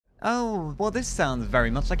Oh, well this sounds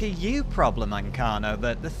very much like a you problem, Ancano,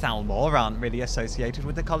 that the Thalmor aren't really associated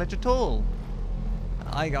with the college at all.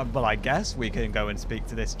 Well, I guess we can go and speak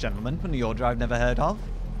to this gentleman from the order I've never heard of.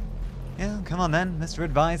 Yeah, come on then, Mr.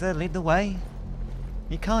 Advisor, lead the way.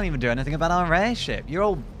 You can't even do anything about our airship.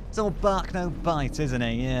 It's all bark, no bite, isn't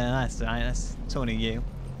it? Yeah, that's right, that's totally you.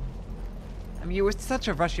 I mean, you were such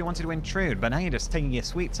a rush you wanted to intrude, but now you're just taking your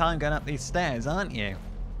sweet time going up these stairs, aren't you?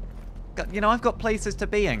 You know, I've got places to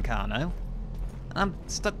be, Ancano. And I'm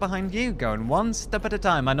stuck behind you, going one step at a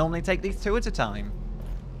time. I normally take these two at a time.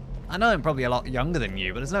 I know I'm probably a lot younger than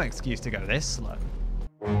you, but there's no excuse to go this slow.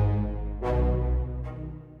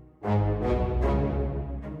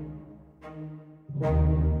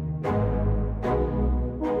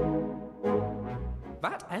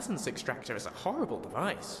 That essence extractor is a horrible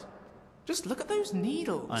device. Just look at those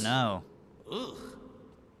needles. I know. Ugh.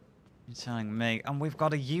 You're telling me, and we've got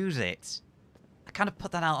to use it. I kind of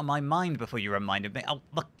put that out of my mind before you reminded me. Oh,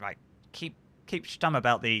 look, right. Keep stum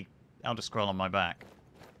about the Elder Scroll on my back.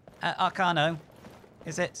 Arcano.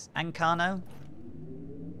 Is it Ancano?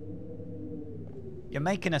 You're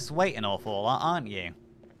making us wait an awful lot, aren't you?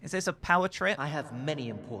 Is this a power trip? I have many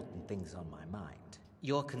important things on my mind.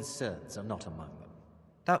 Your concerns are not among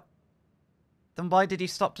them. Then why did you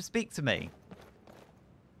stop to speak to me?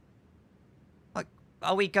 Like,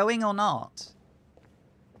 are we going or not?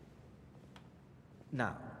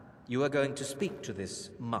 Now, you are going to speak to this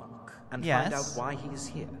monk and Yes. find out why he is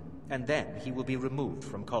here. And then he will be removed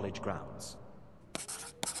from college grounds.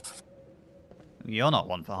 You're not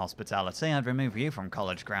one for hospitality. I'd remove you from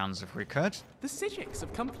college grounds if we could. The Sijics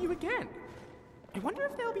have come for you again. I wonder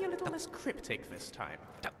if they'll be a little less cryptic this time.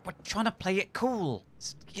 We're trying to play it cool.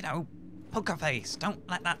 You know, poker face. Don't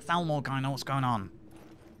let that Thalmor guy know what's going on.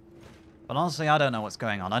 But honestly, I don't know what's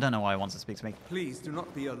going on. I don't know why he wants to speak to me. Please do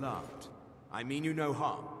not be alarmed. I mean you no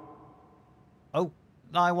harm. Oh,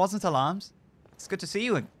 I wasn't alarmed. It's good to see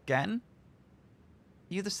you again.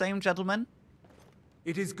 You the same gentleman?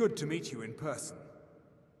 It is good to meet you in person.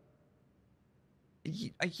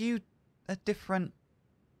 Are you a different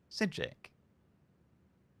Sijic?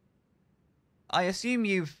 I assume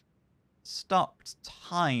you've stopped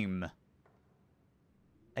time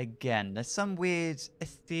again. There's some weird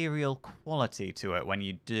ethereal quality to it when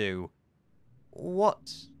you do. What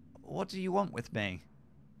do you want with me?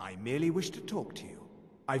 I merely wish to talk to you.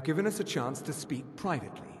 I've given us a chance to speak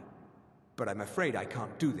privately. But I'm afraid I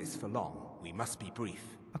can't do this for long. We must be brief.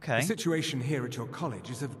 Okay. The situation here at your college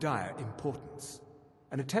is of dire importance.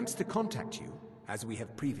 And attempts to contact you, as we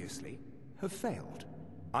have previously, have failed.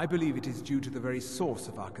 I believe it is due to the very source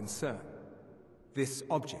of our concern. This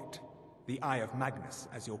object, the Eye of Magnus,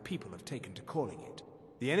 as your people have taken to calling it.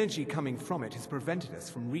 The energy coming from it has prevented us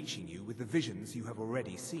from reaching you with the visions you have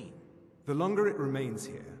already seen. The longer it remains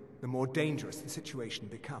here, the more dangerous the situation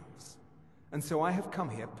becomes. And so I have come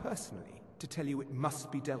here personally to tell you it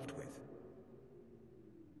must be dealt with.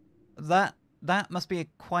 That must be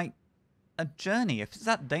quite a journey. If it's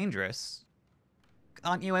that dangerous,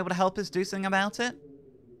 aren't you able to help us do something about it?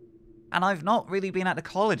 And I've not really been at the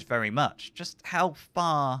college very much. Just how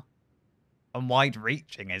far and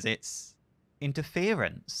wide-reaching is its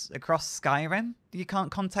interference across Skyrim? You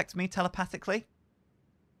can't contact me telepathically?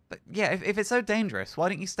 But yeah, if it's so dangerous, why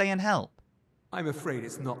don't you stay and help? I'm afraid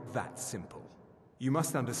it's not that simple. You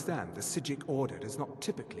must understand the Sijic Order does not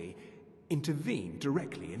typically intervene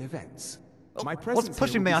directly in events. My presence What's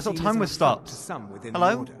pushing here will me? be I thought seen time as an was affront stopped. to some within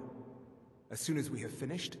Hello? the Order. As soon as we have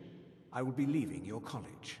finished, I will be leaving your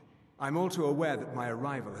college. I'm all too aware that my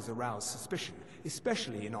arrival has aroused suspicion,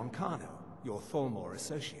 especially in Oncano, your Thalmor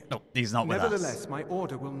associate. No, he's not with us. Nevertheless, my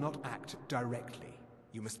order will not act directly.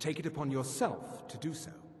 You must take it upon yourself to do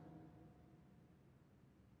so.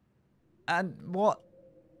 And what?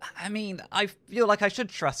 I mean, I feel like I should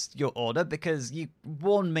trust your order because you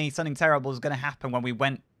warned me something terrible was going to happen when we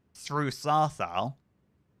went through Sarthal.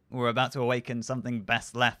 We were about to awaken something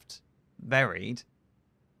best left buried.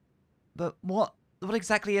 But what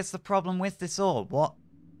exactly is the problem with this orb?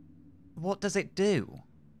 What does it do?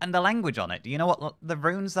 And the language on it, do you know what the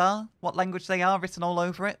runes are? What language they are written all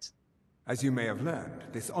over it? As you may have learned,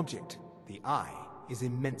 this object, the Eye, is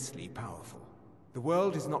immensely powerful. The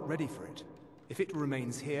world is not ready for it. If it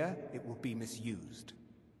remains here, it will be misused.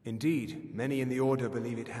 Indeed, many in the Order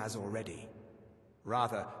believe it has already.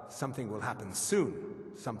 Rather, something will happen soon,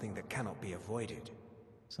 something that cannot be avoided.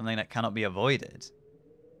 Something that cannot be avoided?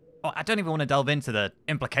 Oh, I don't even want to delve into the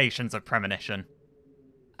implications of premonition.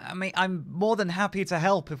 I mean, I'm more than happy to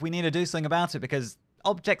help if we need to do something about it, because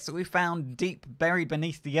objects that we found deep buried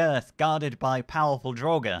beneath the earth, guarded by powerful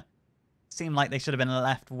Draugr, seem like they should have been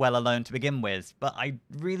left well alone to begin with, but I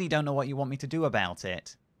really don't know what you want me to do about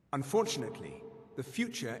it. Unfortunately, the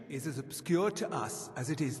future is as obscure to us as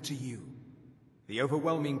it is to you. The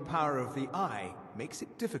overwhelming power of the Eye makes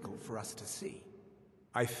it difficult for us to see.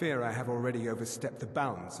 I fear I have already overstepped the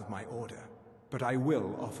bounds of my order, but I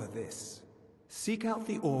will offer this. Seek out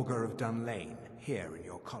the Augur of Dunlane here in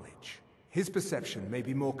your college. His perception may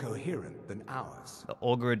be more coherent than ours. The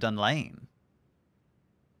Augur of Dunlane?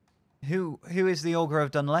 Who is the Augur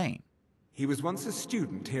of Dunlane? He was once a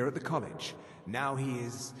student here at the college. Now he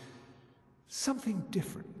is something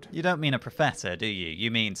different. You don't mean a professor, do you? You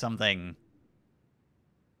mean something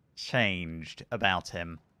changed about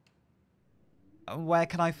him. Where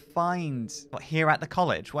can I find... What, here at the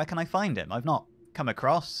college? Where can I find him? I've not come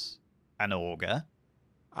across an Augur.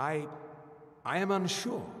 I am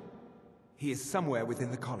unsure. He is somewhere within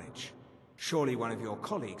the college. Surely one of your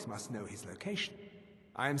colleagues must know his location.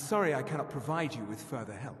 I am sorry I cannot provide you with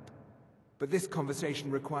further help, but this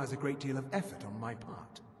conversation requires a great deal of effort on my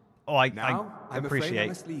part. Oh, I'm afraid I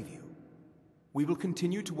must leave you. We will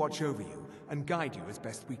continue to watch over you and guide you as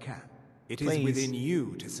best we can. It is within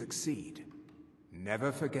you to succeed.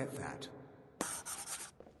 Never forget that.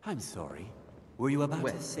 I'm sorry. Were you about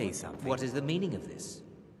to say something? What is the meaning of this?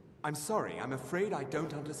 I'm sorry, I'm afraid I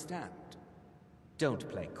don't understand. Don't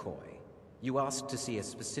play coy. You asked to see a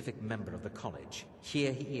specific member of the college.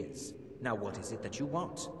 Here he is. Now what is it that you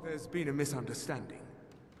want? There's been a misunderstanding.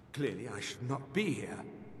 Clearly I should not be here.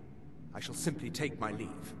 I shall simply take my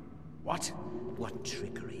leave. What? What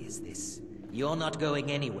trickery is this? You're not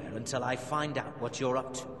going anywhere until I find out what you're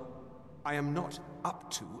up to. I am not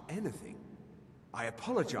up to anything. I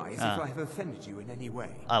apologize if I have offended you in any way.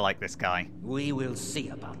 I like this guy. We will see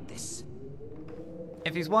about this.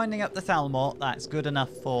 If he's winding up the Thalmor, that's good enough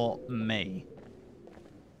for me.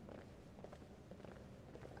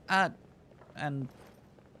 And...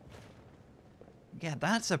 yeah,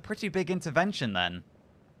 that's a pretty big intervention then.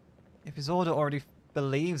 If his order already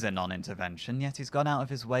believes in non-intervention, yet he's gone out of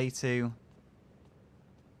his way to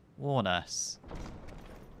warn us.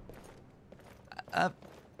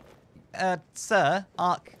 Sir,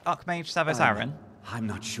 Archmage Savas-Aaron. I'm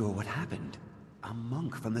not sure what happened. A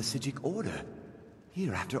monk from the Sigic Order.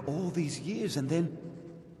 Here after all these years, and then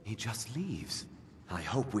he just leaves. I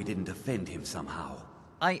hope we didn't offend him somehow.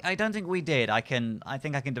 I don't think we did. I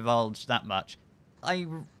think I can divulge that much. I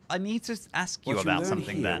need to ask you about something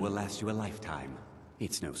then. What you learn here will last you a lifetime.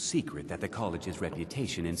 It's no secret that the college's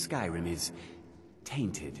reputation in Skyrim is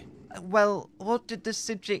tainted. Well, what did the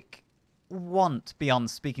Sigic want beyond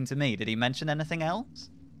speaking to me? Did he mention anything else?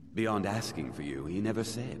 Beyond asking for you, he never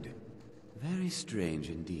said. Very strange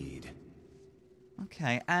indeed.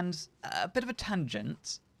 Okay, and a bit of a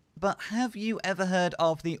tangent, but have you ever heard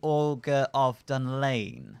of the Augur of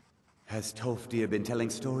Dunlane? Has Tolfdir been telling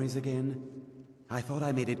stories again? I thought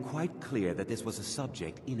I made it quite clear that this was a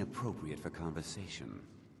subject inappropriate for conversation.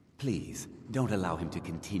 Please, don't allow him to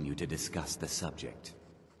continue to discuss the subject.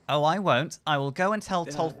 Oh, I won't. I will go and tell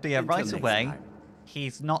Tolfdir right away. Time.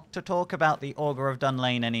 He's not to talk about the Augur of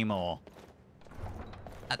Dunlane anymore.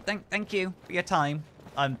 Thank you for your time.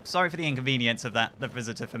 I'm sorry for the inconvenience of the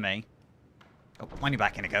visitor for me. Oh, mind you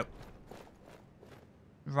back in a go.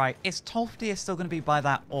 Right, is Tolfdir still going to be by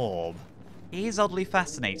that orb? He is oddly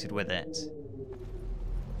fascinated with it.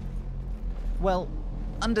 Well,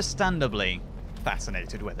 understandably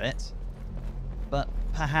fascinated with it. But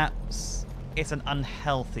perhaps it's an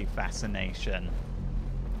unhealthy fascination.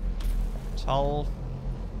 Tolfdir?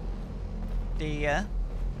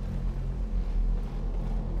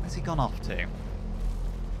 Where's he gone off to?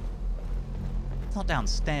 He's not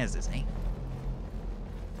downstairs, is he?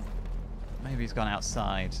 Maybe he's gone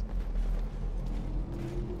outside.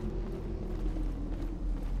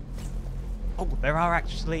 Oh, there are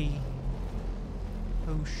actually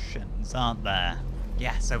potions, aren't there?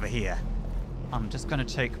 Yes, over here. I'm just going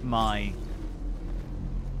to take my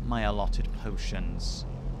allotted potions.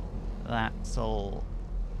 That'll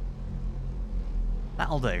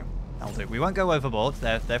do. That'll do. We won't go overboard.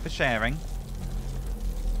 They're for sharing.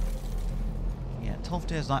 Yeah,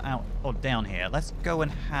 Tolfdir's not out or down here. Let's go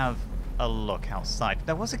and have a look outside.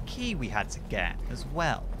 There was a key we had to get as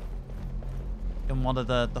well in one of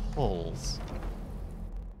the halls.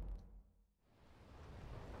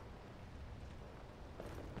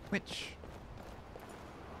 Which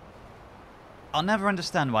I'll never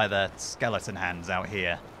understand why they're skeleton hands out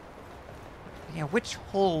here. Yeah, which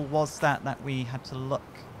hall was that we had to look?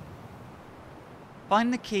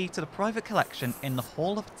 Find the key to the private collection in the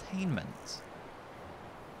Hall of Attainment.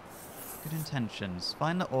 Good intentions.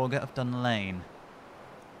 Find the Augur of Dunlane.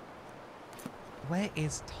 Where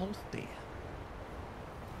is Tolfdir?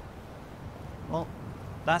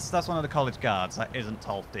 That's one of the college guards. That isn't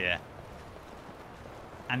Tolfdir.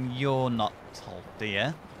 And you're not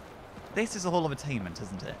Tolfdir. This is a Hall of Attainment,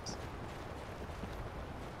 isn't it?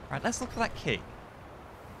 Right, let's look for that key.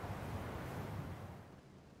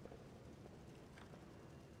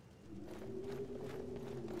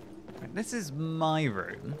 Right, this is my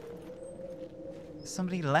room.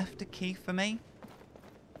 Somebody left a key for me?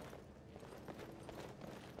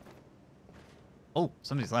 Oh,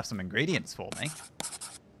 somebody's left some ingredients for me.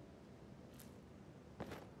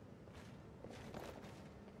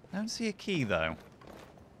 I don't see a key, though.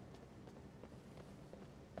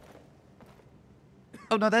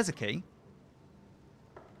 Oh, no, there's a key.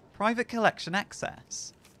 Private collection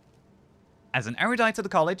access. As an erudite of the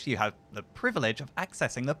college, you have the privilege of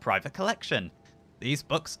accessing the private collection. These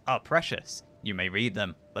books are precious. You may read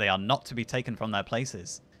them, but they are not to be taken from their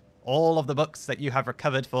places. All of the books that you have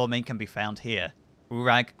recovered for me can be found here.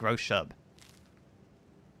 Urag Groshub.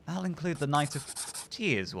 That'll include the Knight of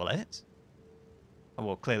Tears, will it? Oh,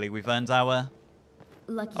 well, clearly we've earned our...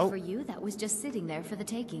 Lucky for you, that was just sitting there for the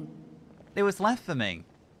taking. It was left for me.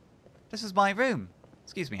 This is my room.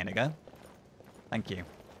 Excuse me, Inigo. Thank you.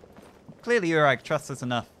 Clearly Urag trusts us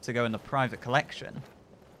enough to go in the private collection.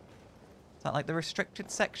 Is that like the restricted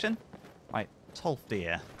section? Right,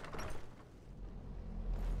 Tolfdir.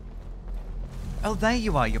 Oh, there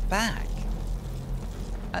you are, you're back.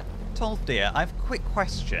 Tolfdir, I have a quick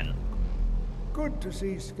question. Good to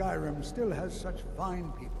see Skyrim still has such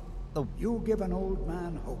fine people. Oh. You give an old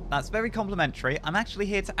man hope. That's very complimentary. I'm actually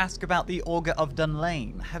here to ask about the Augur of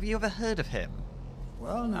Dunlane. Have you ever heard of him?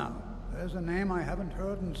 Well now, there's a name I haven't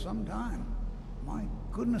heard in some time. My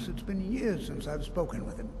goodness, it's been years since I've spoken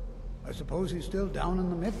with him. I suppose he's still down in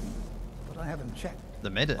the Midden, but I haven't checked. The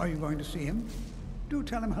Midden? Are you going to see him? Do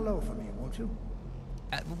tell him hello for me, won't you?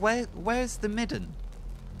 Where's the Midden?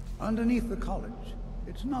 Underneath the college.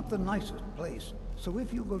 It's not the nicest place, so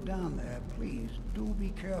if you go down there, please do be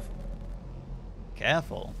careful.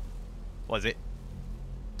 Careful? Was it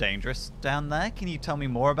dangerous down there? Can you tell me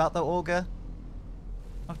more about the Augur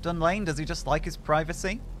of Dunlane? Does he just like his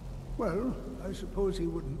privacy? Well, I suppose he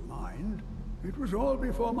wouldn't mind. It was all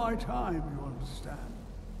before my time, you understand.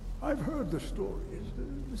 I've heard the stories,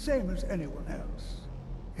 the same as anyone else.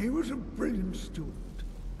 He was a brilliant student,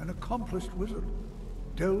 an accomplished wizard.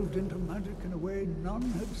 Delved into magic in a way none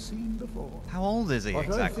had seen before. How old is he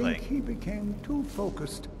exactly? But I think he became too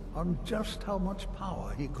focused on just how much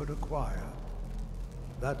power he could acquire.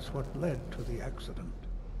 That's what led to the accident.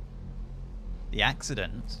 The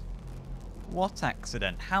accident? What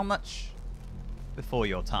accident? How much before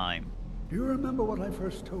your time? Do you remember what I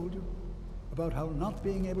first told you? About how not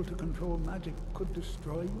being able to control magic could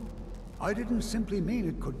destroy you? I didn't simply mean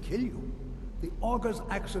it could kill you. The Augur's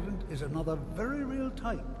accident is another very real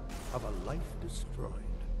type of a life destroyed.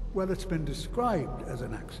 Well, it's been described as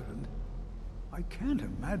an accident. I can't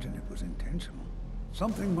imagine it was intentional.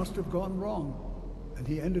 Something must have gone wrong, and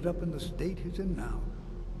he ended up in the state he's in now,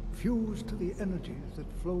 fused to the energies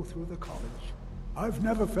that flow through the college. I've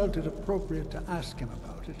never felt it appropriate to ask him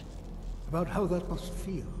about it, about how that must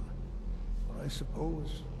feel. But I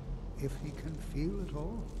suppose, if he can feel it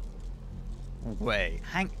all. Wait,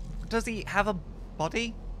 Hank, does he have a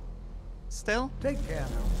body still? Take care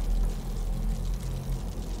now.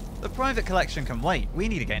 The private collection can wait. We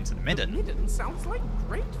need to get into the Midden. The Midden sounds like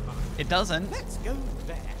great fun. It doesn't. Let's go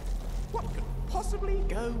there. What could possibly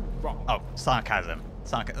go wrong? Oh, sarcasm.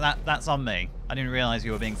 That's on me. I didn't realize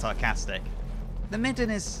you were being sarcastic. The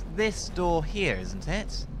Midden is this door here, isn't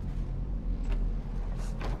it?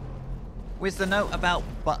 With the note about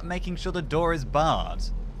making sure the door is barred.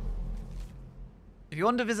 If you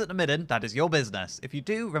want to visit the Midden, that is your business. If you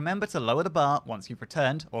do, remember to lower the bar once you've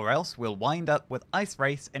returned, or else we'll wind up with Ice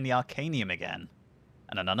Race in the Arcanium again.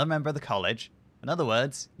 And another member of the college, in other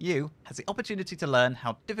words, you, has the opportunity to learn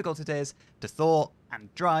how difficult it is to thaw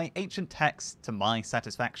and dry ancient texts to my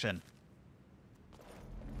satisfaction.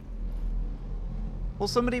 Will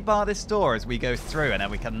somebody bar this door as we go through and then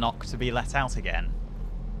we can knock to be let out again?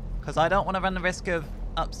 Because I don't want to run the risk of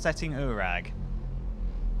upsetting Urag.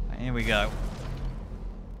 Right, here we go.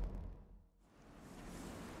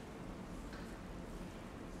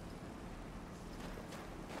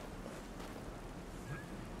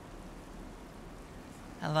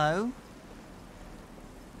 Hello?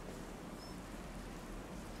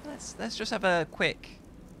 Let's just have a quick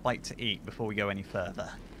bite to eat before we go any further.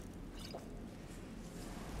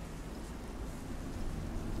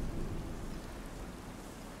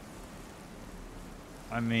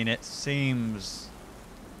 I mean, it seems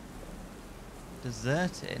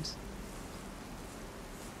deserted,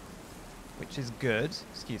 which is good.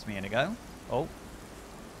 Excuse me, Inigo. Oh,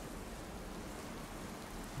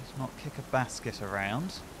 Let's not kick a basket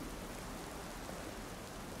around.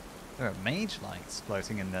 There are mage lights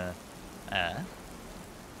floating in the air.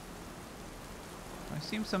 I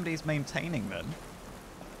assume somebody's maintaining them.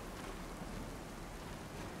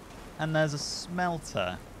 And there's a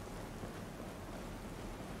smelter.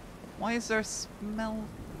 Why is there a smell?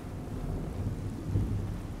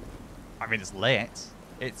 I mean, it's lit.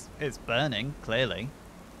 It's burning, clearly.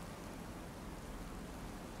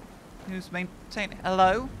 Who's maintaining?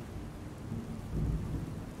 Hello?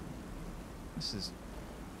 This is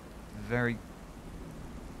very...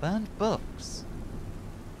 Burned books.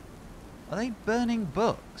 Are they burning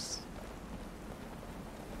books?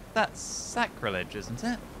 That's sacrilege, isn't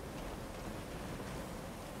it?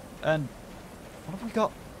 And what have we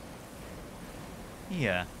got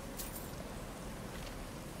here?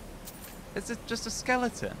 Is it just a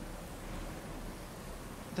skeleton?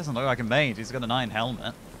 It doesn't look like a mage. He's got an iron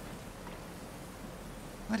helmet.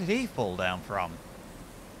 Where did he fall down from?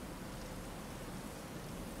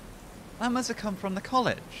 That must have come from the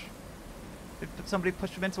college. Did somebody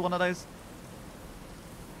push him into one of those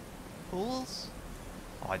pools?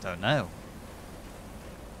 Oh, I don't know.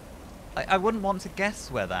 I wouldn't want to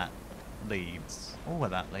guess where that leads. Or where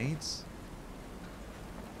that leads.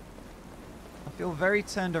 I feel very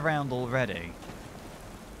turned around already.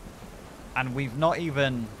 And we've not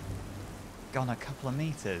even gone a couple of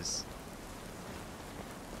meters.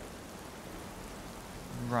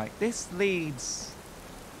 Right, this leads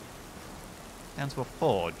down to a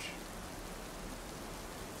forge.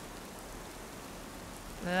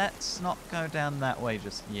 Let's not go down that way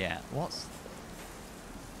just yet. What's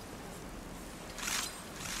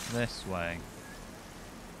this way?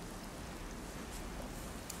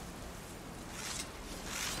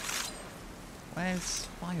 Where's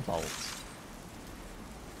Spy Vault?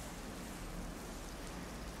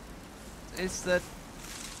 Is the...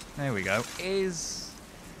 There we go. Is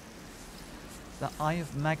the Eye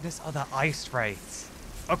of Magnus? Oh, the Ice Wraiths.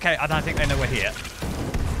 Okay, and I think they know we're here.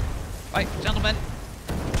 Right, gentlemen.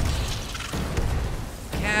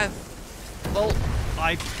 Careful.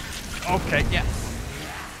 Okay, yeah.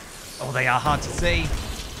 Oh, they are hard to see.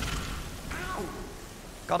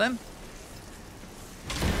 Got him.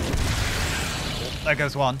 There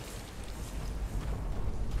goes one.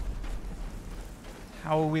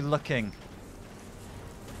 How are we looking?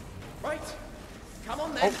 Right. Come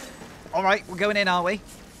on then. Oh, all right. We're going in, are we?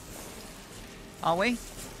 Are we?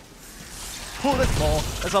 Oh, there's more.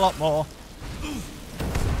 There's a lot more.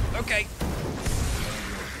 Okay.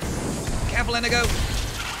 Careful, Indigo.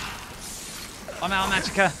 I'm out of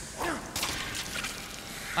Magicka.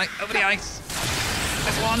 Right, over the ice.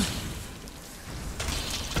 There's one.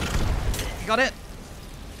 You got it?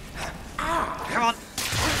 Come on.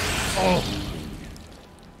 Oh.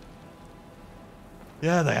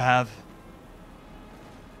 Yeah, they have.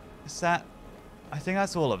 Is that... I think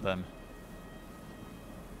that's all of them.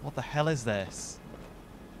 What the hell is this?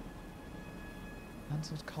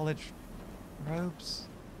 Mantled college robes?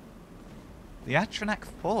 The Atronac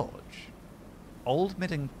Forge? Old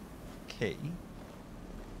Midden Key?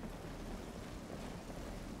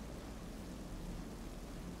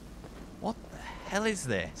 What the hell is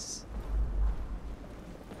this?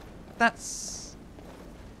 That's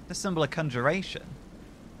the symbol of conjuration.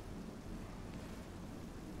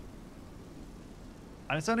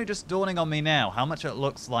 And it's only just dawning on me now how much it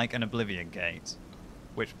looks like an Oblivion Gate.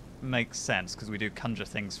 Which makes sense, because we do conjure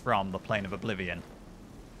things from the plane of Oblivion.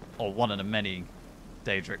 Or one of the many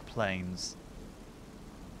Daedric planes.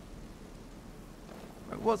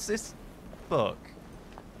 What's this book?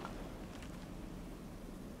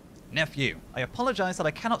 Nephew, I apologize that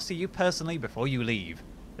I cannot see you personally before you leave.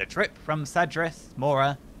 The trip from Sadrith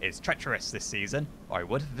Mora is treacherous this season, or I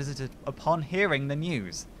would have visited upon hearing the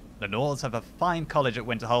news. The Nords have a fine college at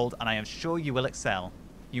Winterhold, and I am sure you will excel.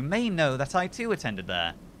 You may know that I too attended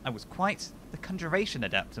there. I was quite the conjuration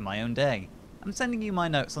adept in my own day. I'm sending you my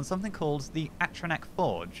notes on something called the Atronac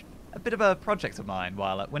Forge, a bit of a project of mine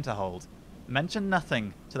while at Winterhold. Mention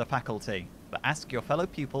nothing to the faculty, but ask your fellow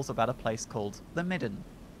pupils about a place called the Midden.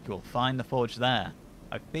 You will find the forge there.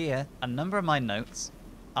 I fear a number of my notes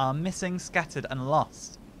are missing, scattered, and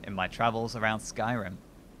lost in my travels around Skyrim.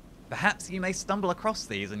 Perhaps you may stumble across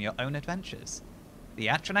these in your own adventures. The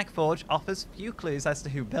Atronac Forge offers few clues as to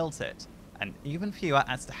who built it, and even fewer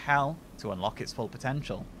as to how to unlock its full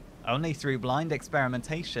potential. Only through blind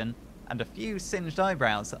experimentation and a few singed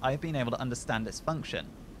eyebrows that I have been able to understand its function.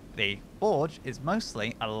 The forge is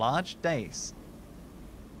mostly a large dais,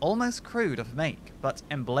 almost crude of make, but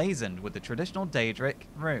emblazoned with the traditional Daedric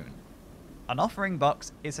rune. An offering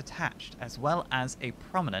box is attached, as well as a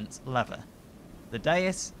prominent lever. The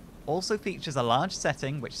dais also features a large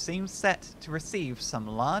setting which seems set to receive some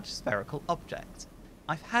large spherical object.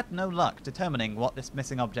 I've had no luck determining what this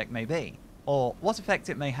missing object may be, or what effect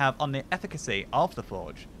it may have on the efficacy of the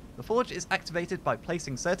forge. The forge is activated by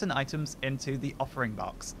placing certain items into the offering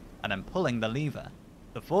box, and then pulling the lever.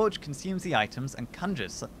 The forge consumes the items and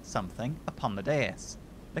conjures something upon the dais.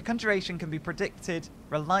 The conjuration can be predicted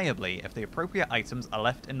reliably if the appropriate items are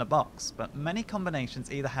left in the box, but many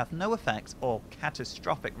combinations either have no effect or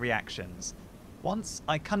catastrophic reactions. Once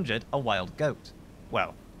I conjured a wild goat.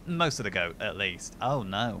 Well, most of the goat, at least. Oh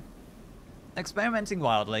no. Experimenting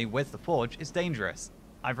wildly with the forge is dangerous.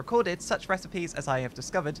 I've recorded such recipes as I have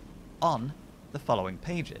discovered on the following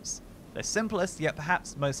pages. The simplest, yet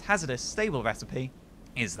perhaps most hazardous stable recipe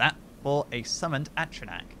is that for a summoned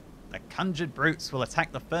Atronach. The conjured brutes will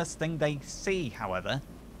attack the first thing they see, however.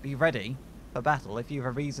 Be ready for battle if you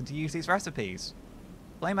have a reason to use these recipes.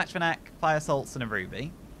 Flame Atronach, Fire Salts and a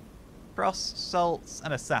Ruby. Frost Salts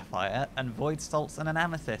and a Sapphire, and Void Salts and an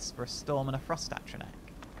Amethyst for a Storm and a Frost Atronach.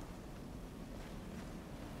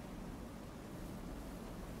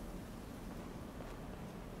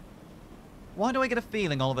 Why do I get a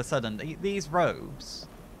feeling all of a sudden these robes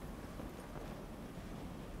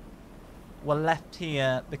were left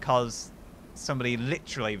here because somebody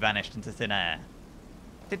literally vanished into thin air?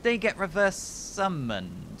 Did they get reverse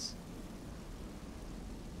summoned?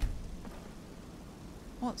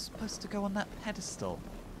 What's supposed to go on that pedestal?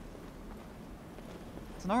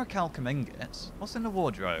 It's an Orichalcum ingot. What's in the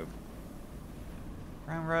wardrobe?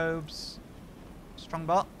 Brown robes. Strong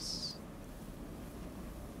box.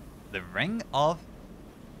 The Ring of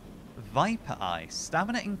Viper Eye.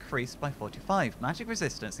 Stamina increased by 45. Magic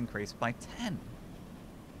resistance increased by 10.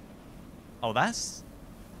 Oh, that's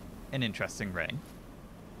an interesting ring.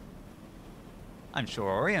 I'm sure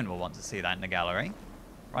Orion will want to see that in the gallery.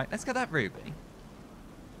 Right, let's get that ruby.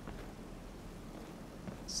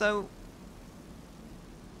 So,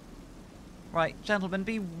 right, gentlemen,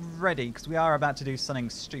 be ready, because we are about to do something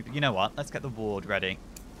stupid. You know what? Let's get the ward ready.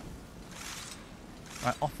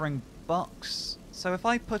 Right, offering box. So if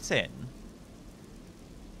I put in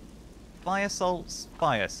fire salts,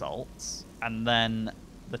 and then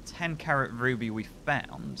the 10-carat ruby we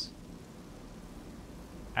found,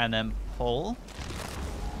 and then pull.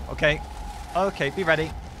 Okay, okay, be ready.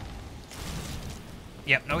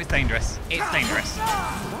 Yep, no, it's dangerous. It's dangerous.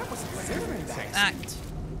 Act.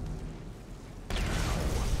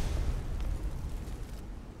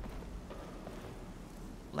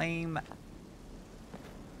 Flame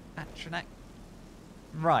Atronach.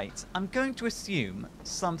 Right, I'm going to assume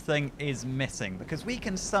something is missing, because we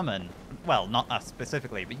can summon, well, not us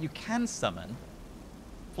specifically, but you can summon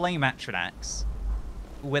Flame Atronachs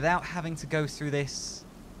without having to go through this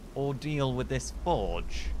ordeal with this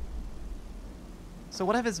forge. So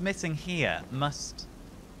whatever's missing here must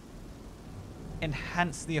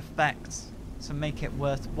enhance the effect to make it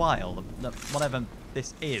worthwhile. Whatever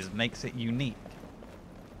this is makes it unique.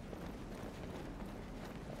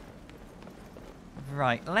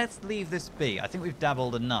 Right, let's leave this be. I think we've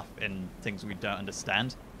dabbled enough in things we don't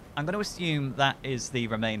understand. I'm going to assume that is the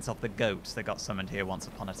remains of the goats that got summoned here once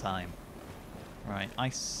upon a time. Right,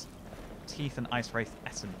 Ice Teeth and Ice Wraith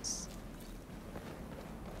Essence.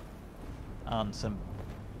 And some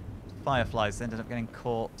fireflies ended up getting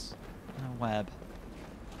caught in a web.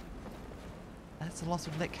 That's a lot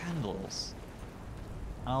of lit candles.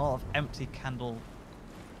 And a lot of empty candle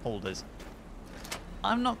holders.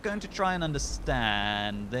 I'm not going to try and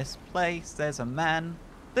understand this place. There's a man.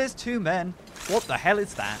 There's two men. What the hell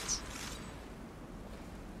is that?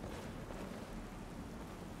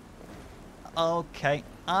 Okay,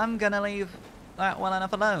 I'm gonna leave that well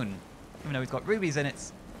enough alone. Even though he's got rubies in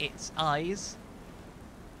its eyes.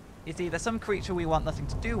 It's either some creature we want nothing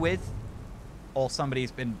to do with, or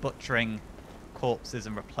somebody's been butchering corpses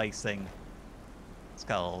and replacing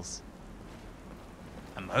skulls.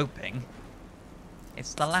 I'm hoping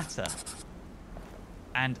it's the latter.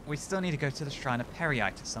 And we still need to go to the Shrine of Periite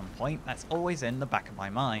at some point. That's always in the back of my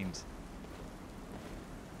mind.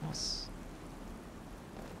 What's...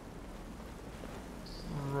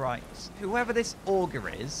 Right. Whoever this augur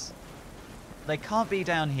is, they can't be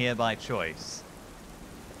down here by choice.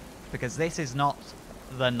 Because this is not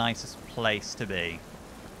the nicest place to be.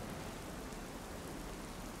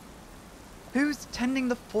 Who's tending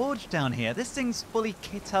the forge down here? This thing's fully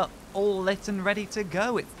kit up, all lit and ready to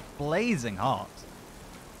go. It's blazing hot.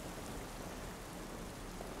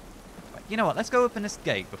 Right, you know what? Let's go open this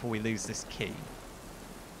gate before we lose this key.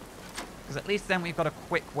 Because at least then we've got a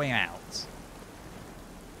quick way out.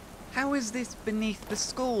 How is this beneath the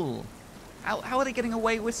school? How are they getting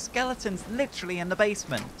away with skeletons literally in the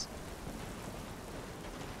basement?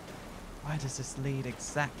 Where does this lead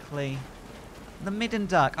exactly? The Midden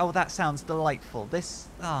Duck. Oh, that sounds delightful. This...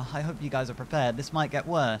 Oh, I hope you guys are prepared. This might get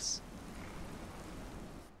worse.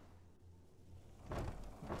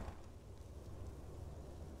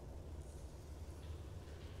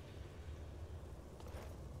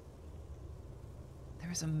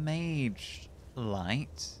 There is a mage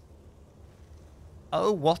light.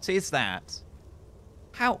 Oh, what is that?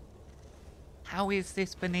 How is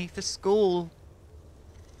this beneath a school?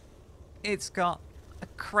 It's got a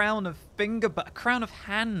crown of a crown of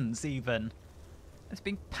hands even. It's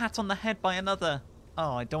being pat on the head by another.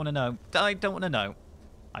 Oh, I don't want to know. I don't want to know.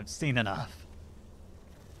 I've seen enough.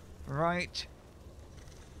 Right.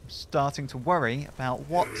 I'm starting to worry about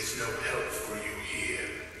what... There is no help for you here.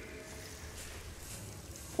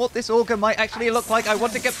 What this auger might actually look like. I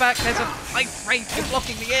want to get back. There's a ice race. You're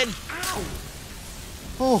blocking me in. Ow.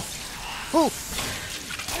 Oh. Oh.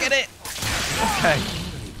 Get it. Okay.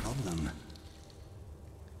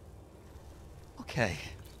 Okay.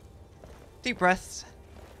 Deep breaths.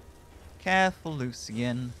 Careful,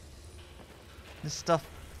 Lucien. This stuff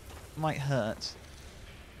might hurt.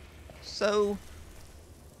 So...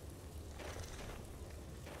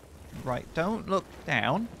 Right, don't look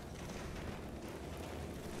down.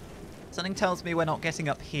 Something tells me we're not getting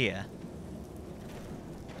up here.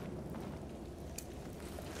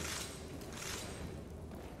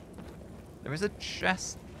 There is a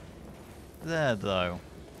chest there, though.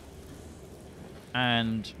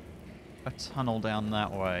 And a tunnel down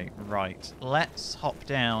that way. Right, let's hop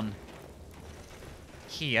down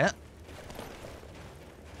here.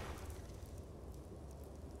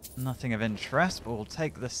 Nothing of interest, but we'll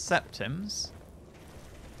take the septims.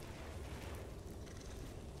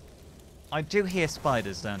 I do hear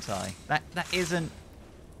spiders, don't I? That isn't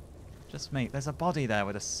just me. There's a body there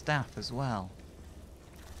with a staff as well.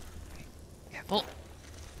 Careful.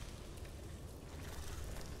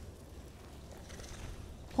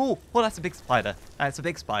 Oh, well, that's a big spider. It's a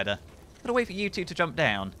big spider. Gotta wait for you two to jump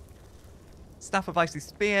down. Staff of Icy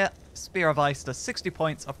Spear. Spear of Ice does 60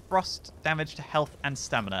 points of frost damage to health and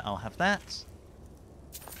stamina. I'll have that.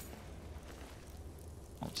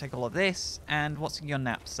 I'll take all of this. And what's in your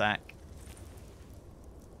knapsack?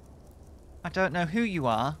 I don't know who you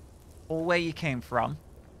are or where you came from,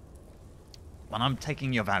 but I'm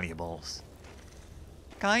taking your valuables.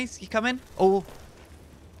 Guys, you coming? Oh.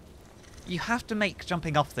 You have to make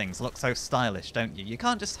jumping off things look so stylish, don't you? You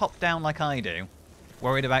can't just hop down like I do,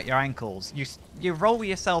 worried about your ankles. You roll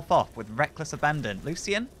yourself off with reckless abandon.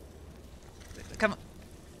 Lucien? Come on.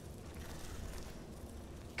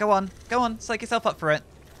 Go on, psych yourself up for it.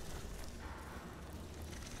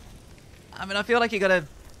 I mean, I feel like you gotta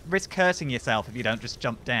risk hurting yourself if you don't just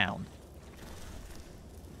jump down.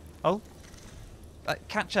 Oh.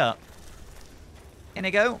 Catch up. In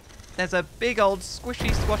you go. There's a big old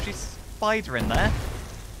squishy, squashy spider in there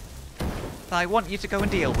that I want you to go and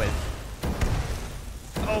deal with.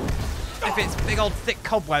 Oh, if its big old thick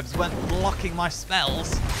cobwebs weren't blocking my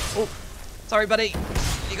spells. Oh, sorry, buddy.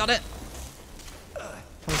 You got it?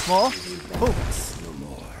 Once more. Oh. No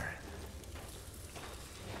more.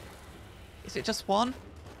 Is it just one?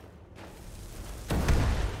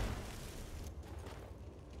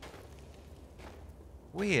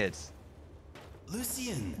 Weird.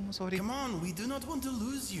 Lucien, already... come on, we do not want to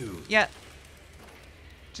lose you. Yeah.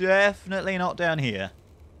 Definitely not down here.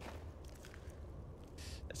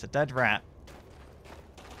 It's a dead rat.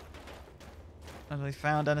 Have they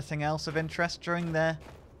found anything else of interest during their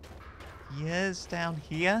years down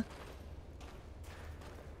here?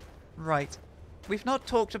 Right. We've not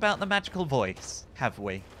talked about the magical voice, have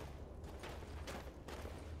we?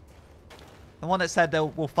 The one that said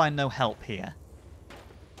we'll find no help here.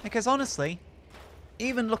 Because honestly,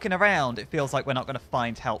 even looking around, it feels like we're not going to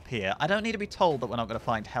find help here. I don't need to be told that we're not going to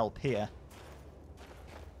find help here.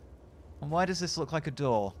 And why does this look like a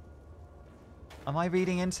door? Am I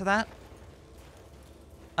reading into that?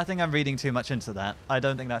 I think I'm reading too much into that. I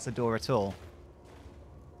don't think that's a door at all.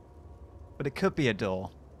 But it could be a door.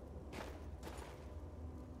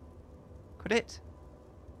 Could it?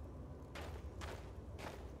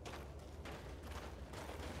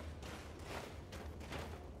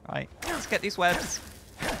 Right, let's get these webs.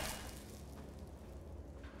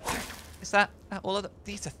 Is that all of the...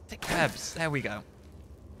 These are thick webs. There we go.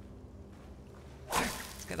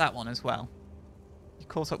 Let's get that one as well. You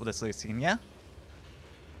caught up with us, Lucien, yeah?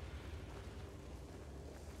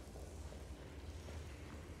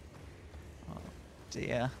 Oh,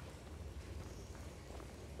 dear.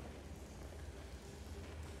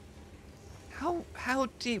 How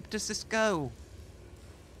deep does this go?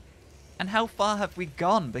 And how far have we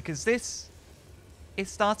gone? Because this is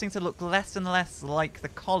starting to look less and less like the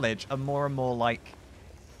college and more like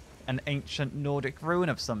an ancient Nordic ruin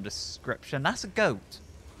of some description. That's a goat.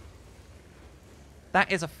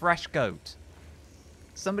 That is a fresh goat.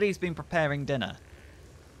 Somebody's been preparing dinner.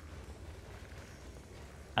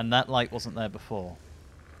 And that light wasn't there before.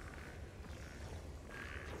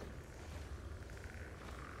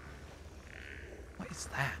 What is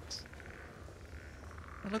that?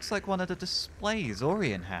 It looks like one of the displays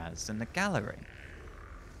Orion has in the gallery.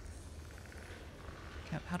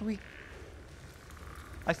 How do we...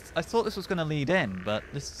 I thought this was going to lead in, but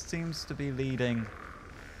this seems to be leading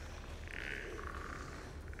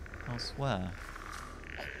elsewhere.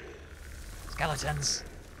 Skeletons!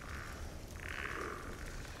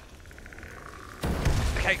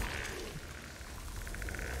 Okay.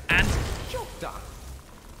 And... Job done.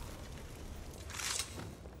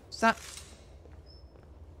 Is that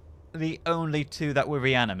the only two that were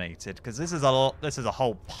reanimated? Because this is a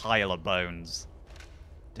whole pile of bones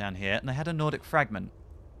down here, and they had a Nordic fragment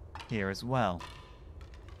here as well.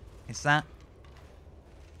 Is that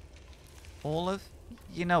all of...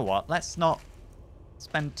 You know what? Let's not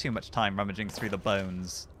spend too much time rummaging through the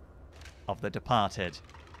bones of the departed.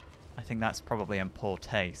 I think that's probably in poor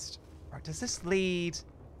taste. Right, does this lead...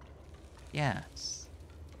 Yes.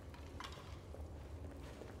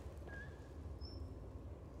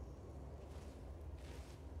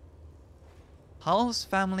 Hull's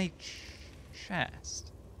family chest.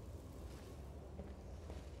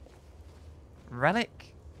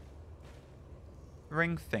 Relic.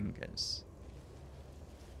 Ring fingers.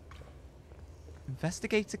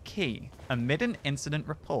 Investigator key. Amid an incident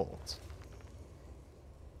report.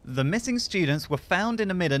 The missing students were found in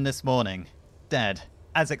Amidon this morning. Dead.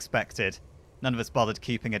 As expected. None of us bothered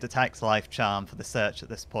keeping a detect life charm for the search at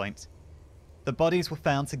this point. The bodies were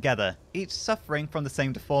found together, each suffering from the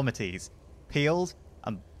same deformities. Peeled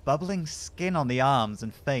and bubbling skin on the arms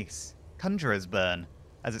and face. Conjurer's burn,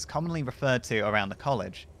 as it's commonly referred to around the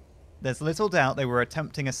college. There's little doubt they were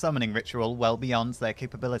attempting a summoning ritual well beyond their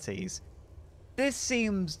capabilities. This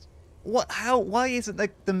seems... Why isn't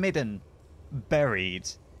the Midden buried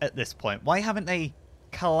at this point? Why haven't they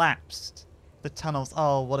collapsed the tunnels?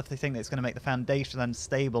 Oh, what if they think that it's going to make the foundation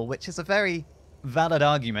unstable? Which is a very valid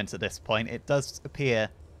argument at this point. It does appear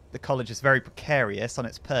the college is very precarious on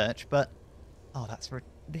its perch, but... Oh, that's...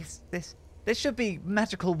 This should be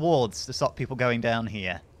magical wards to stop people going down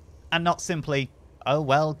here. And not simply, oh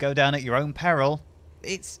well, go down at your own peril.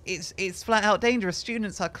 It's flat out dangerous.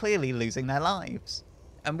 Students are clearly losing their lives.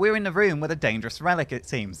 And we're in the room with a dangerous relic, it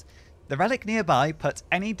seems. The relic nearby puts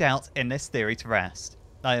any doubt in this theory to rest.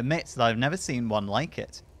 I admit that I've never seen one like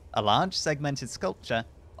it. A large segmented sculpture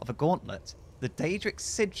of a gauntlet, the Daedric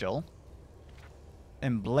sigil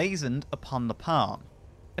emblazoned upon the palm.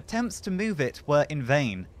 Attempts to move it were in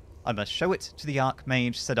vain. I must show it to the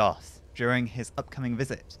Archmage Sedoth during his upcoming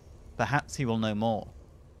visit. Perhaps he will know more.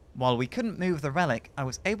 While we couldn't move the relic, I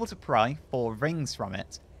was able to pry 4 rings from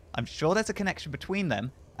it. I'm sure there's a connection between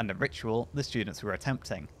them and the ritual the students were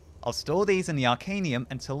attempting. I'll store these in the Arcanium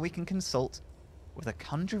until we can consult with a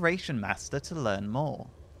Conjuration Master to learn more.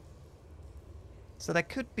 So there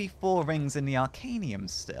could be 4 rings in the Arcanium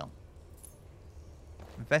still.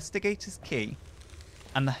 Investigator's key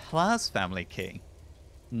and the Hlaz family key.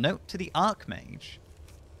 Note to the Archmage.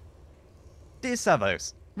 Dear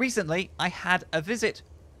Savos, recently I had a visit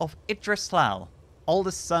of Idris Hlal,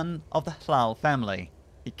 oldest son of the Hlal family.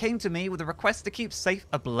 He came to me with a request to keep safe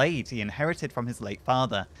a blade he inherited from his late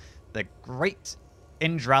father, the great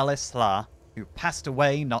Indralis Hlal, who passed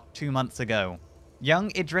away not 2 months ago.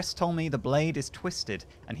 Young Idris told me the blade is twisted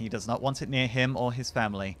and he does not want it near him or his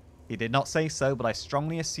family. He did not say so, but I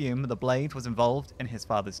strongly assume the blade was involved in his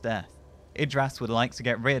father's death. Idris would like to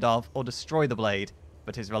get rid of or destroy the blade,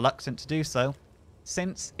 but is reluctant to do so,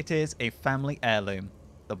 since it is a family heirloom.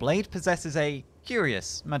 The blade possesses a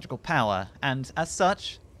curious magical power, and as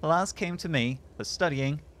such, Hlaz came to me for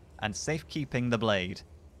studying and safekeeping the blade.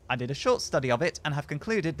 I did a short study of it and have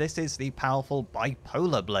concluded this is the powerful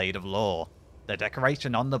bipolar blade of lore. The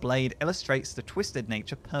decoration on the blade illustrates the twisted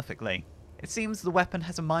nature perfectly. It seems the weapon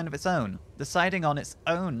has a mind of its own, deciding on its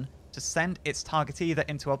own to send its target either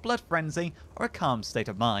into a blood frenzy or a calm state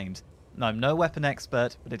of mind. I'm no weapon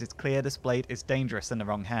expert, but it is clear this blade is dangerous in the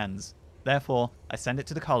wrong hands. Therefore, I send it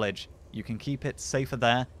to the college. You can keep it safer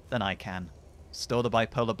there than I can. Store the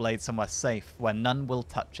bipolar blade somewhere safe, where none will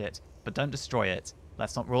touch it, but don't destroy it.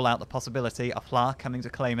 Let's not rule out the possibility of Hlaa coming to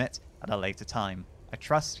claim it at a later time. I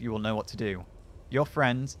trust you will know what to do. Your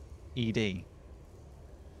friend, ED.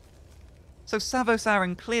 So Savos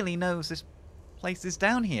Aaron clearly knows this place is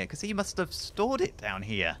down here, because he must have stored it down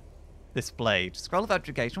here. This blade. Scroll of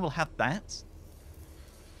Education will have that.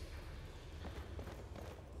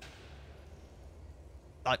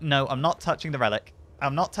 No, I'm not touching the relic.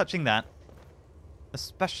 I'm not touching that.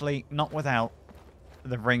 Especially not without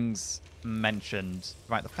the rings mentioned.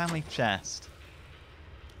 Right, the family chest.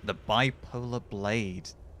 The bipolar blade.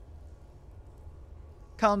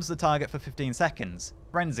 Calms the target for 15 seconds.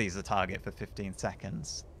 Frenzy's the target for 15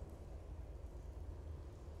 seconds.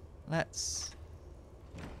 Let's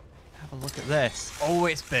have a look at this. Oh,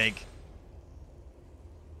 it's big.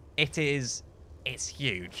 It is. It's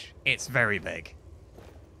huge. It's very big.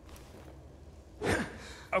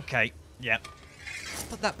 Okay, yep. Let's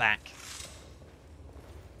put that back.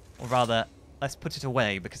 Or rather, let's put it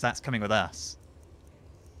away, because that's coming with us.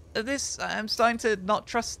 I'm starting to not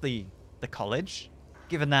trust the college,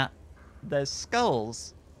 given that there's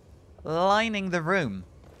skulls lining the room,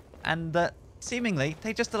 and that seemingly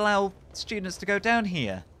they just allow students to go down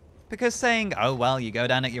here. Because saying, oh well, you go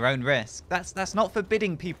down at your own risk, that's not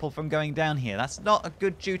forbidding people from going down here. That's not a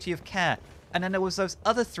good duty of care. And then there was those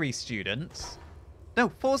other 3 students. No,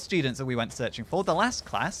 4 students that we went searching for. The last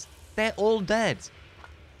class, they're all dead.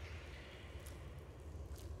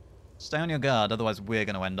 Stay on your guard, otherwise we're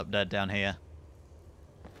going to end up dead down here.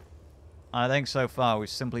 I think so far we've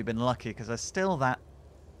simply been lucky, because there's still that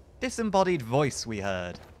disembodied voice we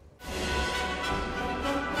heard.